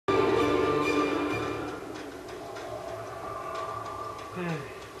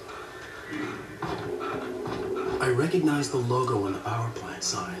I recognized the logo on the power plant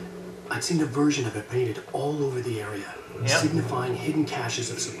sign. I'd seen a version of it painted all over the area, signifying hidden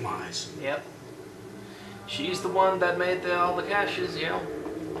caches of supplies. Yep. She's the one that made all the caches, yeah.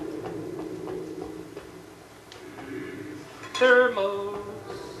 Thermos.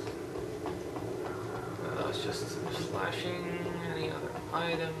 It's just slashing any other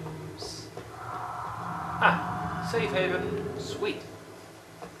items. Ah, safe haven. Sweet.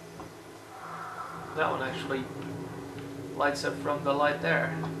 That one actually lights up from the light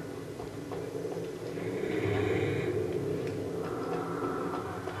there.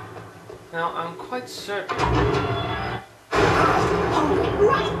 Now, I'm quite certain... Hold it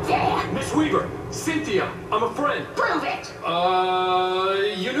right there! Miss Weaver! Cynthia! I'm a friend! Prove it!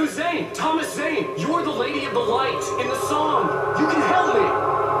 You knew Zane! Thomas Zane! You're the Lady of the Light in the song! You can help me!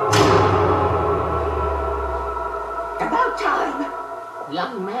 About time!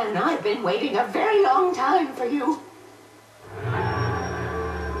 Young man, I've been waiting a very long time for you.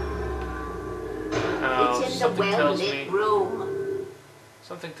 Oh, It's in the well-lit room.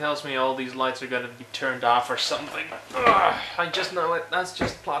 Something tells me all these lights are going to be turned off or something. Ugh, I just know it. That's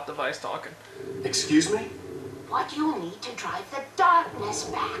just plot device talking. Excuse me? What you need to drive the darkness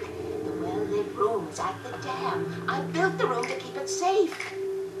back. The well-lit room is at the dam. I built the room to keep it safe.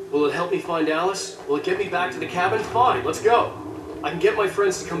 Will it help me find Alice? Will it get me back to the cabin? Fine, let's go. I can get my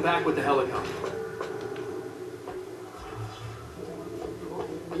friends to come back with the helicopter.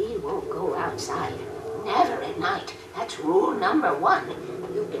 We won't go outside. Never at night. That's rule number 1.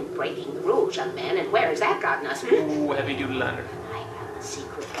 You've been breaking the rules, young man, and where has that gotten us? Ooh, heavy duty lander. I found a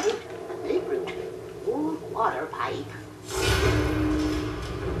secret route, a big route, old water pipe.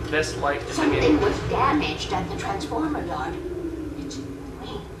 This light is Something was damaged at the transformer yard. It's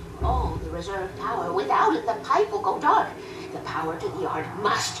drained all the reserve power. Without it, the pipe will go dark. The power to the yard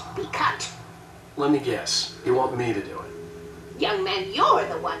must be cut. Let me guess. You want me to do it? Young man, you're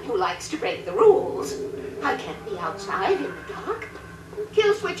the one who likes to break the rules. I can't be outside in the dark.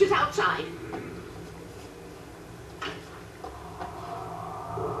 Kill switch is outside.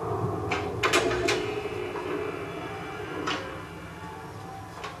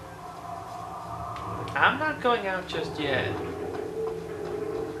 I'm not going out just yet.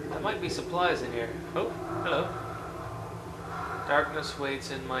 There might be supplies in here. Oh, hello. Darkness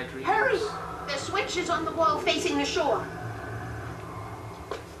waits in my dreams. Hurry! The switch is on the wall facing the shore.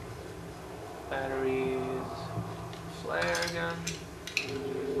 Batteries. Flare gun.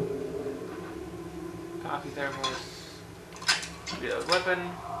 Coffee thermos. Reload weapon.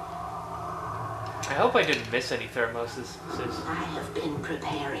 I hope I didn't miss any thermoses. I have been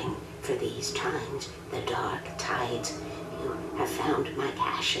preparing for these times, the dark tides. You have found my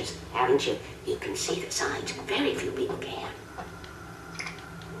caches, haven't you? You can see the signs. Very few people can.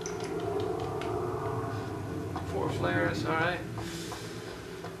 4 flares, alright.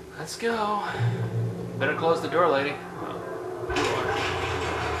 Let's go. Better close the door, lady. Oh.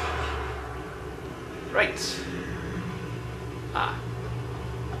 Right. Ah.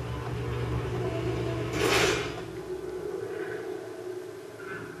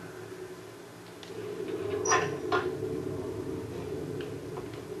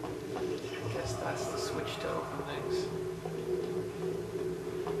 Guess that's the switch to open things.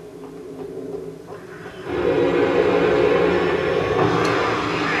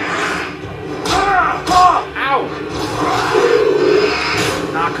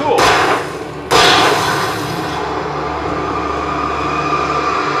 Ah, cool.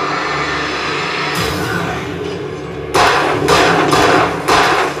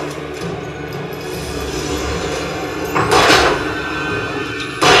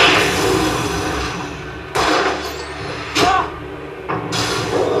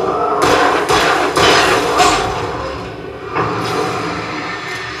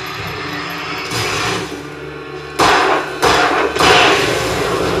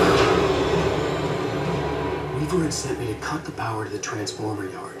 Sent me to cut the power to the transformer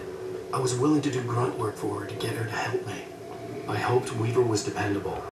yard. I was willing to do grunt work for her to get her to help me. I hoped Weaver was dependable.